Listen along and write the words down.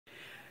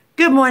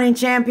Good morning,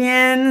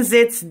 champions.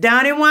 It's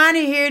Donnie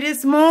Wani here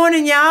this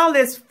morning, y'all.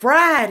 It's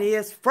Friday.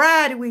 It's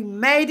Friday. We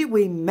made it.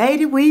 We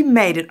made it. We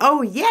made it.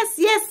 Oh, yes,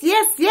 yes,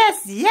 yes,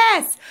 yes,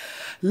 yes.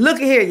 Look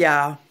at here,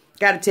 y'all.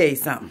 Got to tell you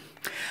something.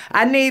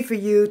 I need for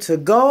you to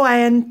go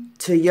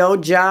into your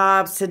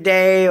jobs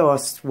today or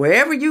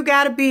wherever you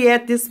got to be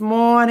at this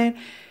morning.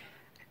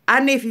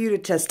 I need for you to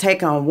just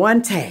take on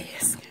one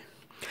task.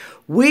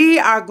 We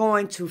are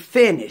going to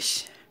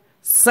finish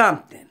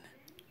something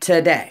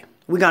today.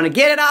 We're going to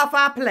get it off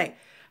our plate.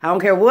 I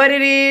don't care what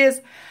it is.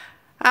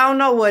 I don't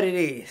know what it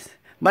is.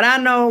 But I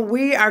know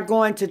we are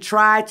going to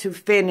try to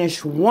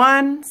finish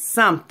one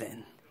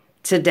something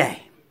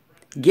today.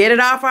 Get it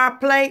off our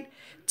plate.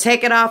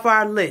 Take it off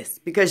our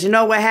list. Because you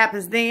know what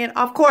happens then?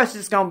 Of course,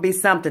 it's going to be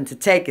something to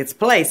take its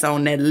place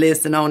on that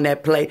list and on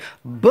that plate.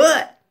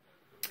 But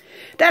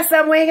that's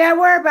something we ain't got to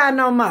worry about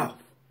no more.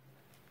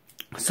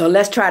 So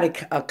let's try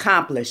to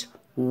accomplish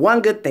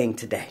one good thing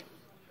today.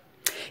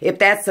 If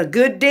that's a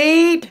good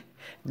deed,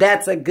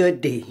 that's a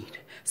good deed.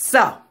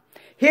 So,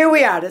 here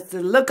we are. This is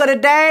the look of the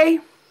day.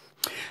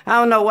 I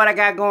don't know what I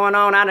got going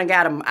on.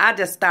 I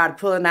just started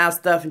pulling out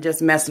stuff and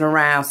just messing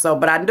around. So,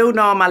 but I do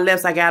know on my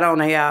lips I got on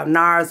a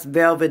NARS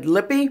Velvet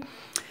Lippy.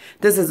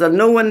 This is a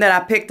new one that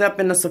I picked up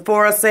in the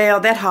Sephora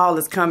sale. That haul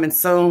is coming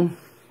soon.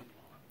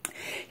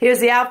 Here's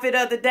the outfit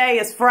of the day.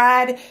 It's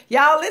Friday.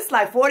 Y'all, it's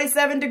like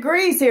 47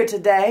 degrees here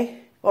today.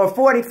 Or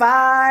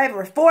 45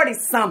 or 40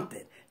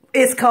 something.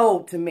 It's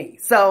cold to me.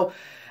 So,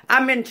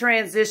 I'm in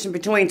transition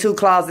between two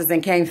closets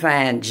and can't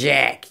find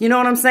jack. You know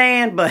what I'm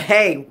saying? But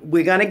hey,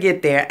 we're going to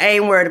get there. I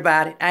ain't worried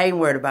about it. I ain't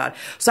worried about it.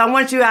 So I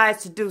want you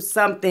guys to do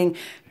something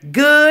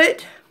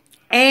good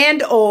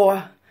and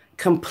or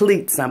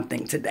complete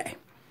something today.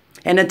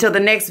 And until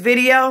the next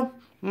video,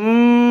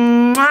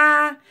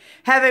 have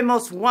a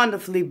most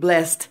wonderfully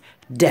blessed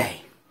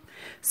day.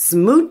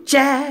 Smooch.